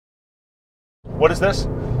What is this?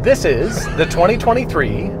 This is the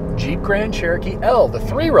 2023 Jeep Grand Cherokee L, the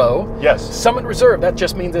 3-row. Yes. Summit Reserve. That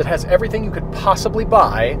just means it has everything you could possibly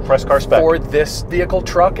buy Press car spec for this vehicle,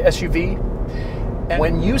 truck, SUV. And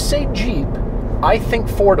when you say Jeep, I think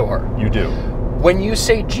 4-door. You do. When you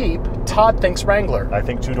say Jeep, Todd thinks Wrangler. I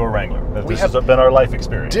think 2-door Wrangler. We This have has been our life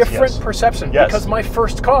experience. Different Yes. perception. Yes. Because my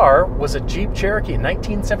first car was a Jeep Cherokee in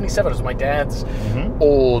 1977. It was my dad's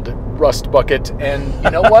old rust bucket. And you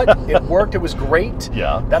know what? It worked. It was great.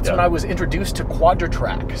 Yeah. That's when I was introduced to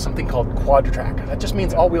Quadra-Track, something called Quadra-Track. That just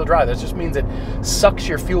means all-wheel drive. That just means it sucks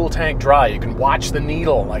your fuel tank dry. You can watch the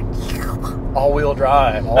needle, like all-wheel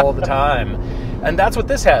drive all the time. And that's what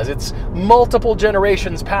this has. It's multiple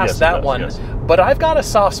generations past that one. Yes. But I've got a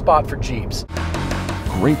soft spot for Jeeps.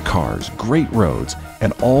 Great cars, great roads,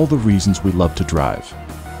 and all the reasons we love to drive.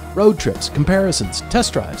 Road trips, comparisons,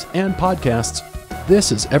 test drives, and podcasts.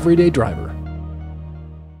 This is Everyday Driver.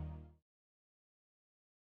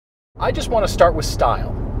 I just want to start with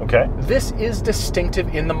style. Okay. This is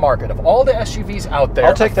distinctive in the market. Of all the SUVs out there,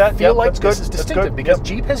 I'll take that. I feel Yep, like that's good. this is That's distinctive good. because Yep.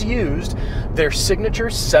 Jeep has used their signature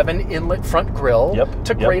 7-inlet front grille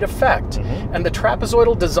to great effect. And the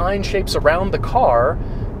trapezoidal design shapes around the car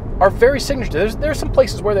are very signature. There's some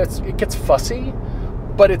places where it gets fussy,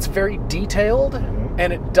 but it's very detailed,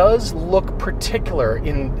 and it does look particular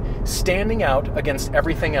in standing out against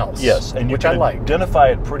everything else. Yes, and you which I can like. identify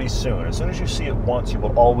it pretty soon. As soon as you see it once, you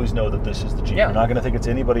will always know that this is the Jeep. Yeah. You're not going to think it's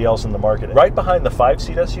anybody else in the market. Right behind the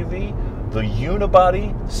 5-seat SUV, the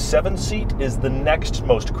unibody 7-seat is the next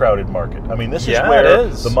most crowded market. I mean, this is where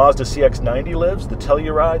the Mazda CX-90 lives, the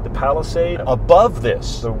Telluride, the Palisade. Above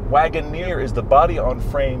this, the Wagoneer is the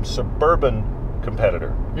body-on-frame suburban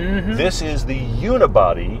competitor. This is the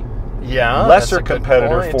unibody lesser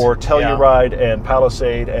competitor for Telluride and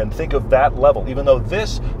Palisade, and think of that level. Even though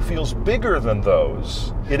this feels bigger than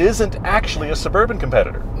those, it isn't actually a suburban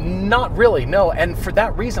competitor. Not really, no. And for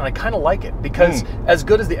that reason, I kind of like it because as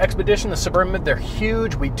good as the Expedition, the Suburban, they're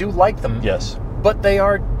huge. We do like them. Yes. But they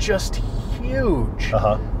are just huge.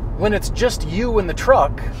 When it's just you in the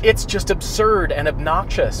truck, it's just absurd and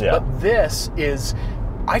obnoxious. Yeah. But this is,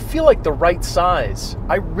 I feel like, the right size.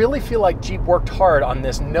 I really feel like Jeep worked hard on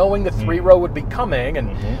this, knowing the 3-row would be coming,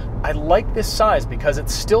 and I like this size because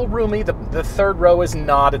it's still roomy. The third row is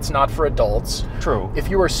not. It's not for adults. True. If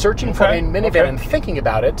you are searching for a minivan and thinking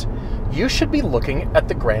about it, you should be looking at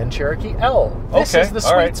the Grand Cherokee L. This is the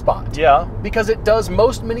sweet spot. Yeah. Because it does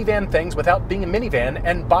most minivan things without being a minivan,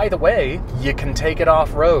 and by the way, you can take it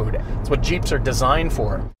off-road. It's what Jeeps are designed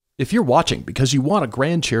for. If you're watching because you want a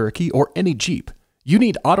Grand Cherokee or any Jeep, you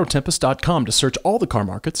need autotempest.com to search all the car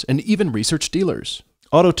markets and even research dealers.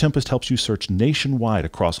 AutoTempest helps you search nationwide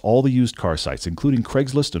across all the used car sites, including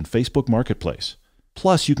Craigslist and Facebook Marketplace.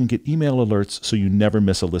 Plus, you can get email alerts so you never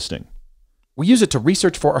miss a listing. We use it to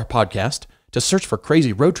research for our podcast, to search for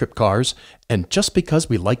crazy road trip cars, and just because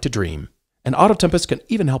we like to dream. And AutoTempest can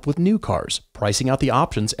even help with new cars, pricing out the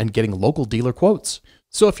options and getting local dealer quotes.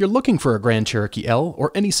 So if you're looking for a Grand Cherokee L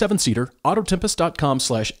or any 7-seater,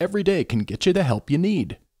 autotempest.com/everyday can get you the help you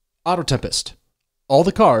need. AutoTempest. All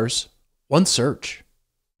the cars, one search.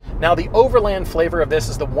 Now, the overland flavor of this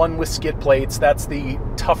is the one with skid plates. That's the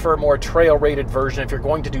tougher, more trail-rated version. If you're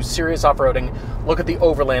going to do serious off-roading, look at the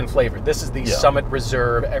overland flavor. This is the Summit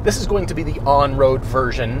Reserve. This is going to be the on-road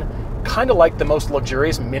version, kind of like the most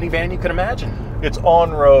luxurious minivan you can imagine. It's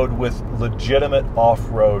on-road with legitimate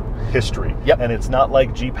off-road history. And it's not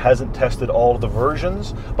like Jeep hasn't tested all of the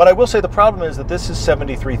versions. But I will say the problem is that this is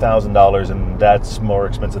 $73,000, and that's more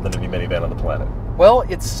expensive than any minivan on the planet. Well,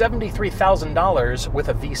 it's $73,000 with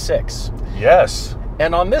a V6. Yes.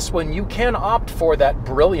 And on this one, you can opt for that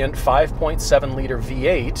brilliant 5.7-liter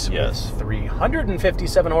V8 with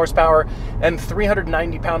 357 horsepower and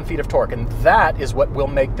 390 pound-feet of torque. And that is what will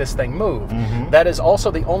make this thing move. That is also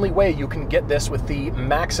the only way you can get this with the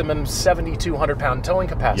maximum 7,200 pound towing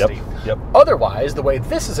capacity. Otherwise, the way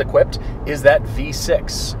this is equipped is that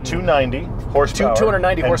V6. 290 horsepower.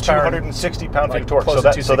 290 horsepower. And 260 pound-feet of torque.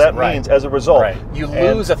 Close So that means, as a result, you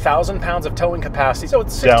lose 1,000 pounds of towing capacity. So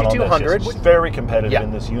it's 6,200. It's very competitive in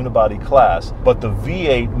this unibody class, but the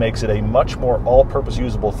V8 makes it a much more all-purpose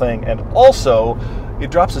usable thing, and also it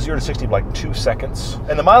drops to 0 to 60 in like 2 seconds.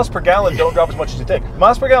 And the miles per gallon don't drop as much as you think.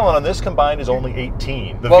 Miles per gallon on this combined is only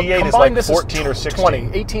 18. The V8 is like 14 or 16.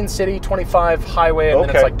 20. 18 city, 25 highway, and then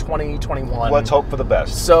it's like 20, 21. Let's hope for the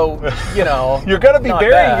best. So, you know, you're going to be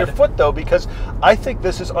burying your foot, though, because I think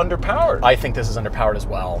this is underpowered. I think this is underpowered as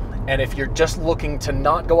well. And if you're just looking to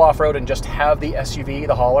not go off-road and just have the SUV,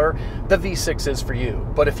 the hauler, the V6 is for you.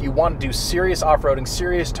 But if you want to do serious off-roading,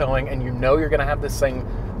 serious towing, and you know you're going to have this thing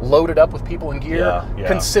loaded up with people in gear,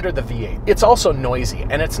 consider the V8. It's also noisy,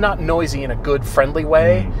 and it's not noisy in a good, friendly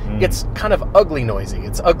way. It's kind of ugly noisy.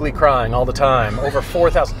 It's ugly crying all the time. Over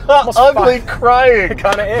 4,000. Ugly crying. It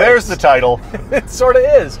kind of is. There's the title. It sort of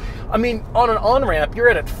is. I mean, on an on-ramp, you're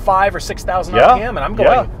at 5,000 or 6,000 RPM, and I'm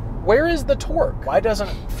going, where is the torque? Why doesn't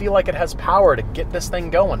it feel like it has power to get this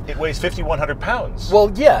thing going? It weighs 5,100 pounds.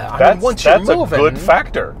 Well, yeah. I mean, once you're moving, that's a good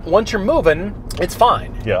factor. Once you're moving, it's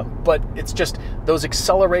fine. Yeah. But it's just those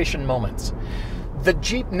acceleration moments. The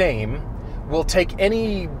Jeep name will take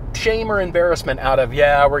any shame or embarrassment out of,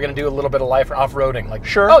 we're going to do a little bit of life off-roading. Like,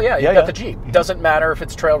 sure, oh yeah, you've got the Jeep. Doesn't matter if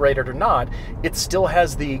it's trail rated or not. It still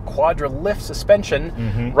has the quadra lift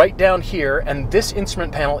suspension right down here, and this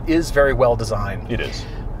instrument panel is very well designed. It is.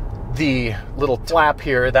 The little flap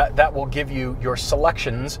here, that will give you your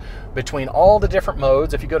selections between all the different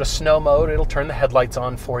modes. If you go to snow mode, it'll turn the headlights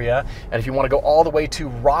on for you. And if you want to go all the way to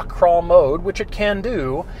rock crawl mode, which it can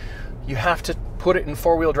do, you have to put it in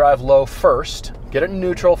four-wheel drive low first, get it in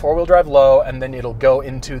neutral, four-wheel drive low, and then it'll go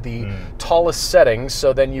into the tallest settings.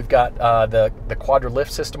 So then you've got the quadra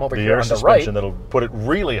lift system over here on the right. The air suspension that'll put it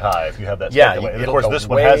really high if you have that. Yeah, and of course this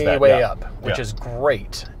one has that. Way up, which is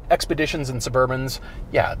great. Expeditions and Suburbans,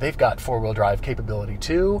 they've got four-wheel drive capability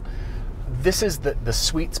too. This is the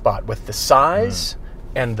sweet spot with the size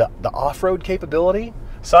and the off-road capability.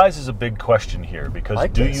 Size is a big question here because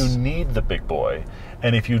do you need the big boy?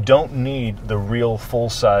 And if you don't need the real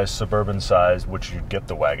full-size Suburban size, which you get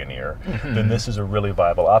the Wagoneer, then this is a really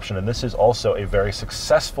viable option. And this is also a very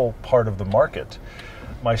successful part of the market.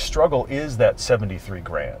 My struggle is that 73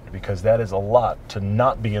 grand because that is a lot to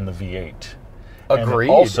not be in the V8. Agreed. And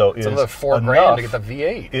it also it's is another $4 grand to get the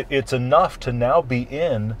V8. It's enough to now be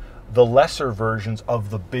in the lesser versions of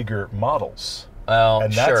the bigger models. Well,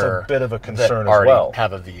 and that's a bit of a concern that as well.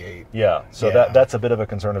 Have a V8. Yeah, so that's a bit of a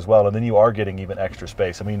concern as well. And then you are getting even extra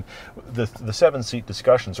space. I mean, the 7-seat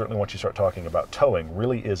discussion, certainly once you start talking about towing,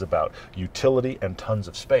 really is about utility and tons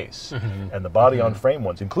of space. And the body-on-frame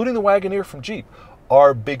ones, including the Wagoneer from Jeep,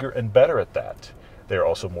 are bigger and better at that. They're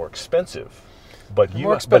also more expensive. But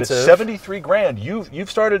but it's 73 grand.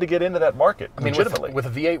 You've started to get into that market. I mean, legitimately. with a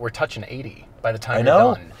V8, we're touching 80 by the time you're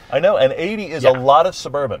done. I know, and 80 is a lot of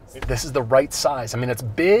Suburban. This is the right size. I mean, it's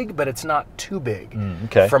big, but it's not too big.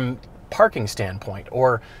 From parking standpoint,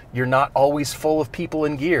 or you're not always full of people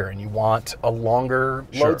in gear and you want a longer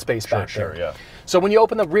load space back there. So when you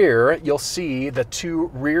open the rear, you'll see the two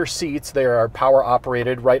rear seats. They are power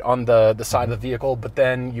operated right on the side of the vehicle, but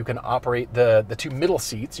then you can operate the two middle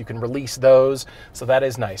seats. You can release those, so that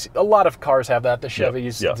is nice. A lot of cars have that. The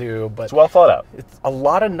Chevys do, but it's well thought out. It's a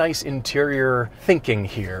lot of nice interior thinking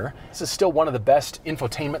here. This is still one of the best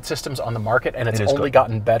infotainment systems on the market, and it's only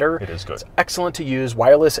gotten better. It is good. It's excellent to use.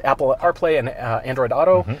 Wireless Apple CarPlay and Android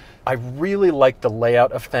Auto. I really like the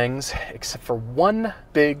layout of things, except for one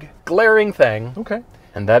big glaring thing.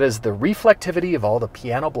 And that is the reflectivity of all the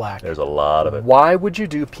piano black. There's a lot of it. Why would you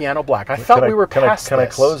do piano black? I thought we were past this. Can I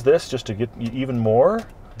close this just to get even more?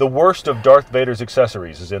 The worst of Darth Vader's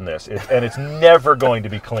accessories is in this, and it's never going to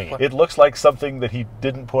be clean. It looks like something that he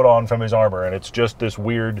didn't put on from his armor, and it's just this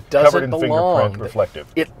weird covered in fingerprint reflective.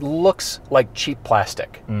 It looks like cheap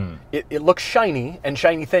plastic. It looks shiny, and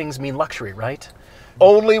shiny things mean luxury, right?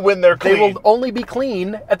 Only when they're clean. They will only be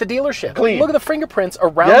clean at the dealership. Clean. Look at the fingerprints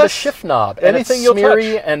around the shift knob. And anything it's you'll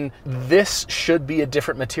smeary, touch. And this should be a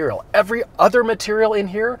different material. Every other material in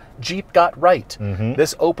here, Jeep got right.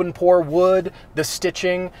 This open pore wood, the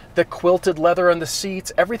stitching, the quilted leather on the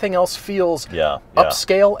seats, everything else feels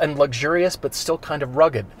upscale and luxurious, but still kind of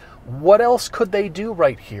rugged. What else could they do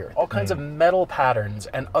right here? All kinds of metal patterns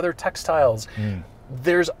and other textiles.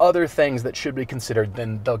 There's other things that should be considered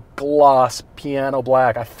than the gloss piano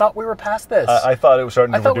black. I thought we were past this. I thought it was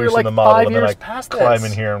starting to reduce in the model, and then I climb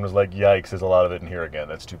in here and was like, yikes, there's a lot of it in here again.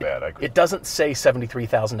 That's too bad. It doesn't say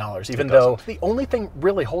 $73,000, even though the only thing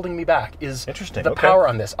really holding me back is the power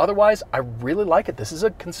on this. Otherwise, I really like it. This is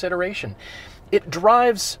a consideration. It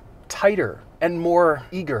drives tighter and more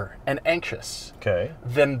eager and anxious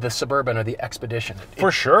than the Suburban or the Expedition.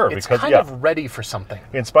 For sure. It's kind of ready for something.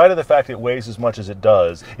 In spite of the fact it weighs as much as it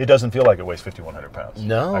does, it doesn't feel like it weighs 5,100 pounds.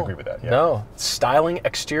 No. I agree with that. No. Styling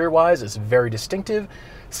exterior-wise is very distinctive.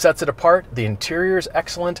 Sets it apart. The interior is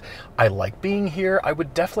excellent. I like being here. I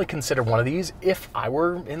would definitely consider one of these if I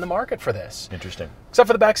were in the market for this. Interesting. Except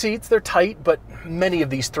for the back seats, they're tight, but many of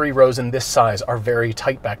these 3 rows in this size are very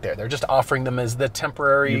tight back there. They're just offering them as the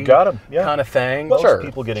temporary kind of thing. Most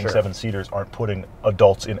people getting 7-seaters aren't putting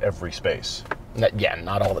adults in every space.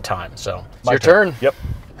 Not all the time. So it's your turn. Yep.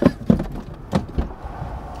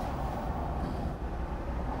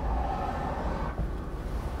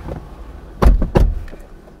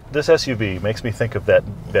 This SUV makes me think of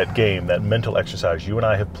that game, that mental exercise you and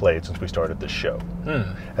I have played since we started this show.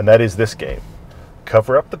 And that is this game.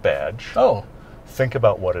 Cover up the badge. Oh. Think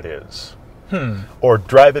about what it is. Or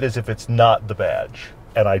drive it as if it's not the badge.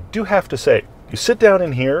 And I do have to say, you sit down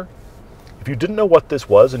in here, if you didn't know what this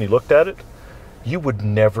was and you looked at it, you would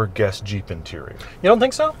never guess Jeep interior. You don't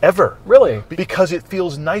think so? Ever. Really? Because it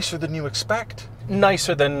feels nicer than you expect.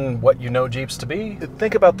 Nicer than what you know Jeeps to be?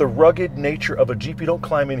 Think about the rugged nature of a Jeep. You don't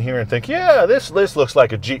climb in here and think, yeah, this looks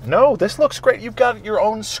like a Jeep. No, this looks great. You've got your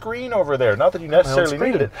own screen over there. Not that you necessarily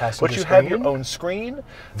needed it, but you have your own screen.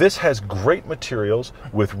 This has great materials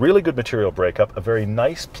with really good material breakup, a very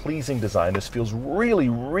nice, pleasing design. This feels really,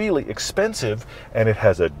 really expensive, and it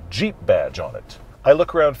has a Jeep badge on it. I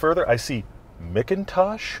look around further, I see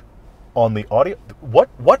Macintosh on the audio.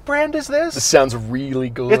 What brand is this? This sounds really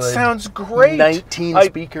good. It sounds great. 19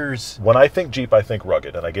 speakers. When I think Jeep, I think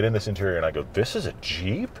rugged, and I get in this interior and I go, this is a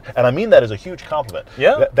Jeep? And I mean that as a huge compliment.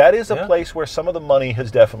 Yeah. That is a place where some of the money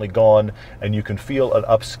has definitely gone, and you can feel an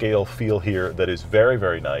upscale feel here that is very,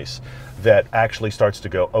 very nice, that actually starts to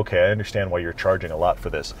go, okay, I understand why you're charging a lot for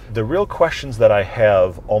this. The real questions that I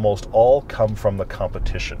have almost all come from the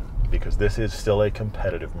competition, because this is still a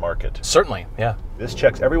competitive market. Certainly, yeah. This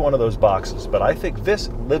checks every one of those boxes, but I think this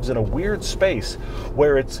lives in a weird space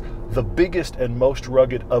where it's the biggest and most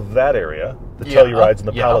rugged of that area, the Tellurides and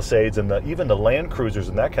the Palisades and even the Land Cruisers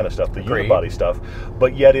and that kind of stuff, the unibody stuff,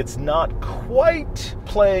 but yet it's not quite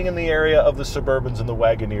playing in the area of the Suburbans and the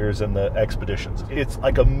Wagoneers and the Expeditions. It's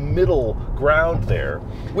like a middle ground there.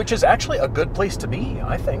 Which is actually a good place to be,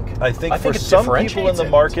 I think. I think for some people in the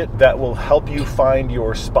market, that will help you find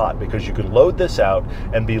your spot, because you can load this out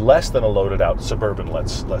and be less than a loaded out Suburban,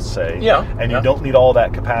 let's say, and you don't need all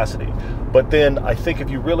that capacity. But then I think if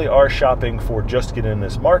you really are shopping for just getting in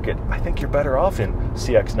this market, I think you're better off in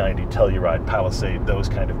CX-90, Telluride, Palisade, those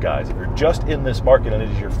kind of guys. If you're just in this market and it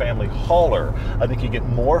is your family hauler, I think you get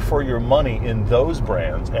more for your money in those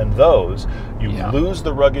brands, and those, you lose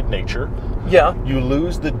the rugged nature. You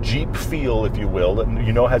lose the Jeep feel, if you will, that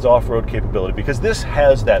you know has off-road capability, because this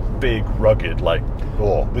has that big, rugged, like,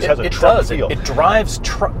 this has a truck feel. It drives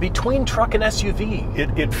between truck and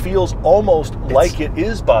SUV. It feels almost like it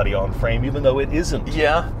is body on frame, even though it isn't.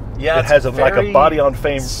 It has like a body on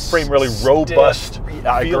frame really robust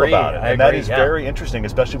feel about it. And that is very interesting,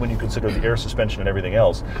 especially when you consider the air suspension and everything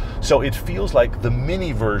else. So it feels like the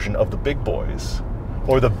mini version of the big boys,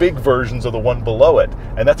 or the big versions of the one below it.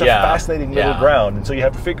 And that's a fascinating middle ground. And so you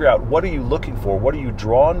have to figure out, what are you looking for? What are you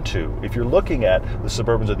drawn to? If you're looking at the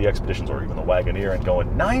Suburbans or the Expeditions or even the Wagoneer and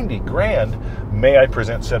going, 90 grand, may I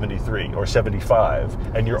present 73 or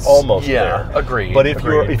 75? And you're almost there. Agreed. But if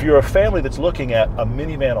you're a family that's looking at a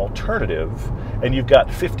minivan alternative and you've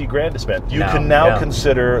got 50 grand to spend, you can now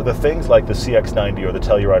consider the things like the CX-90 or the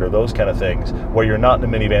Telluride or those kind of things, where you're not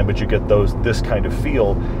in a minivan but you get this kind of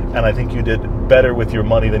feel. And I think you did better with your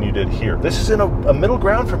money than you did here. This is in a middle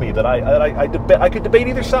ground for me that I could debate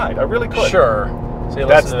either side. I really could. Sure. So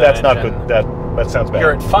that's not good. That sounds bad.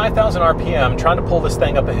 You're at 5,000 RPM trying to pull this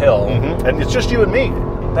thing up a hill. And it's just you and me.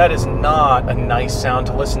 That is not a nice sound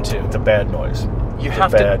to listen to. It's a bad noise. You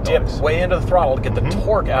have to dip way into the throttle to get the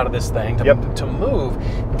torque out of this thing to move.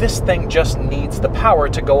 This thing just needs the power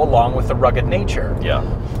to go along with the rugged nature.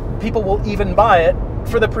 People will even buy it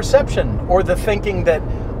for the perception or the thinking that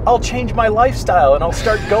I'll change my lifestyle and I'll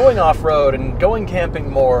start going off-road and going camping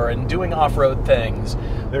more and doing off-road things.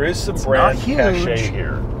 There is some brand cachet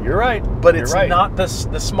here. You're right. But it's not the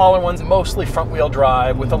smaller ones, mostly front-wheel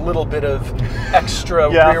drive with a little bit of extra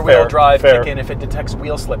rear-wheel drive kick in if it detects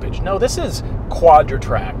wheel slippage. No, this is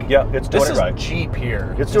quadra-track. It's doing it right. This is Jeep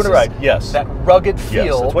here. It's doing it right, yes. That rugged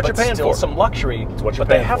feel, that's what you're paying still for. some luxury. But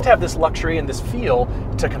they have to have this luxury and this feel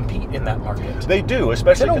to compete in that market. They do,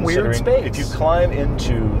 especially it's in a weird space. If you climb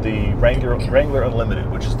into the Wrangler Unlimited,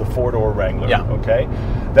 which is the four-door Wrangler, okay?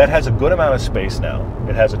 That has a good amount of space now.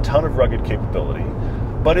 It has a ton of rugged capability,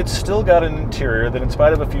 but it's still got an interior that, in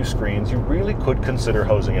spite of a few screens, you really could consider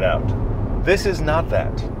hosing it out. This is not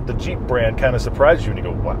that. The Jeep brand kind of surprises you and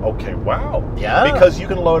you go, wow. Yeah. Because you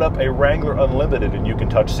can load up a Wrangler Unlimited and you can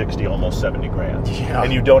touch 60, almost 70 grand.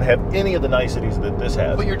 And you don't have any of the niceties that this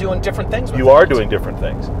has. But you're doing different things with it. You are doing different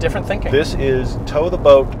things. Different thinking. This is tow the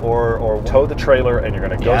boat or tow the trailer and you're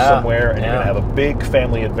going to go somewhere and you're going to have a big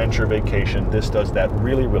family adventure vacation. This does that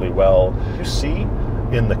really, really well. You see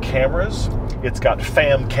In the cameras, it's got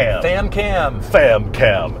fam cam. Fam cam. Fam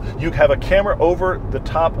cam. You have a camera over the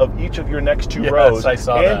top of each of your next two rows, I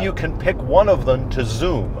saw and that. you can pick one of them to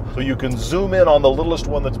zoom. So you can zoom in on the littlest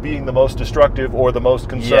one that's being the most destructive or the most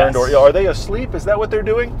concerned. Yes. Or are they asleep? Is that what they're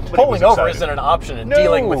doing? Pulling over isn't an option in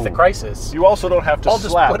dealing with the crisis. You also don't have to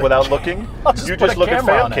slap without looking. You just look at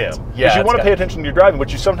fam cam. Because you want to pay attention to your driving,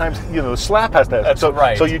 which you sometimes, the slap has to. That's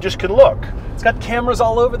right. So you just can look. It's got cameras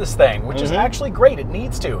all over this thing, which is actually great. It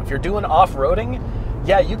needs to. If you're doing off-roading,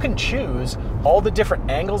 yeah, you can choose all the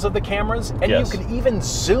different angles of the cameras, and you can even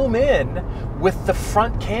zoom in with the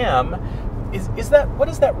front cam. Is that, what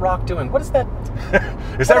is that rock doing? What is that?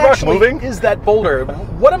 Is that rock moving? Is that boulder?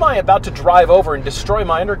 What am I about to drive over and destroy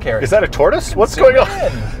my undercarriage? Is that a tortoise? What's going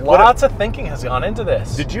on? Lots of thinking has gone into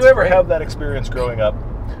this. Did you ever have that experience growing up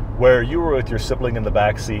where you were with your sibling in the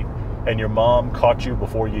back seat and your mom caught you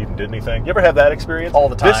before you even did anything? You ever have that experience? All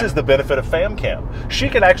the time. This is the benefit of fam cam. She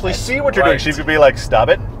can actually see what you're doing. She could be like, stop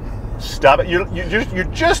it. Stop it. You're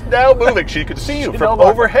just now moving. She could see you from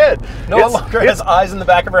overhead. No longer has eyes in the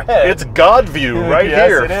back of her head. It's God view right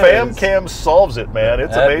here. Fam cam solves it, man.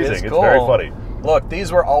 It's amazing. It's very funny. Look,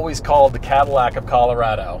 these were always called the Cadillac of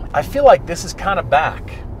Colorado. I feel like this is kind of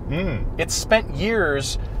back. It's spent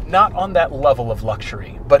years not on that level of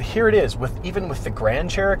luxury, but here it is, even with the Grand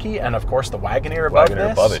Cherokee and of course the Wagoneer above this.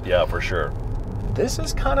 Wagoneer above it, yeah, for sure. This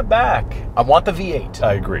is kind of back. I want the V8.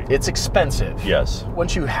 I agree. It's expensive. Yes.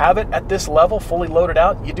 Once you have it at this level, fully loaded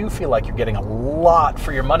out, you do feel like you're getting a lot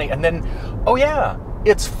for your money. And then, oh yeah,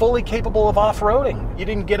 it's fully capable of off-roading. You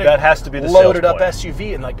didn't get a that has to be the loaded up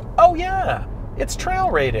SUV and like, oh yeah, it's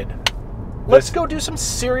trail rated. Let's go do some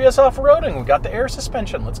serious off-roading. We got the air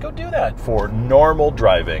suspension. Let's go do that. For normal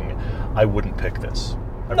driving, I wouldn't pick this.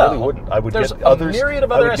 I really wouldn't. I would get others. Myriad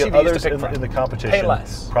of other SUVs to pick from. In the competition. Pay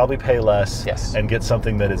less. Probably pay less. Yes. And get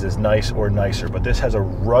something that is as nice or nicer. But this has a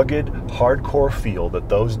rugged, hardcore feel that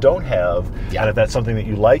those don't have. Yeah. And if that's something that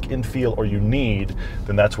you like in feel or you need,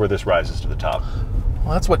 then that's where this rises to the top.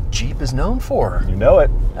 Well, that's what Jeep is known for. You know it.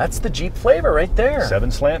 That's the Jeep flavor right there.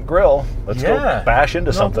 7-slant grill. Let's go bash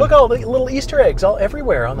into something. Look, all the little Easter eggs all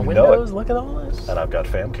everywhere on the windows. Look at all this. And I've got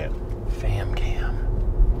fam cam.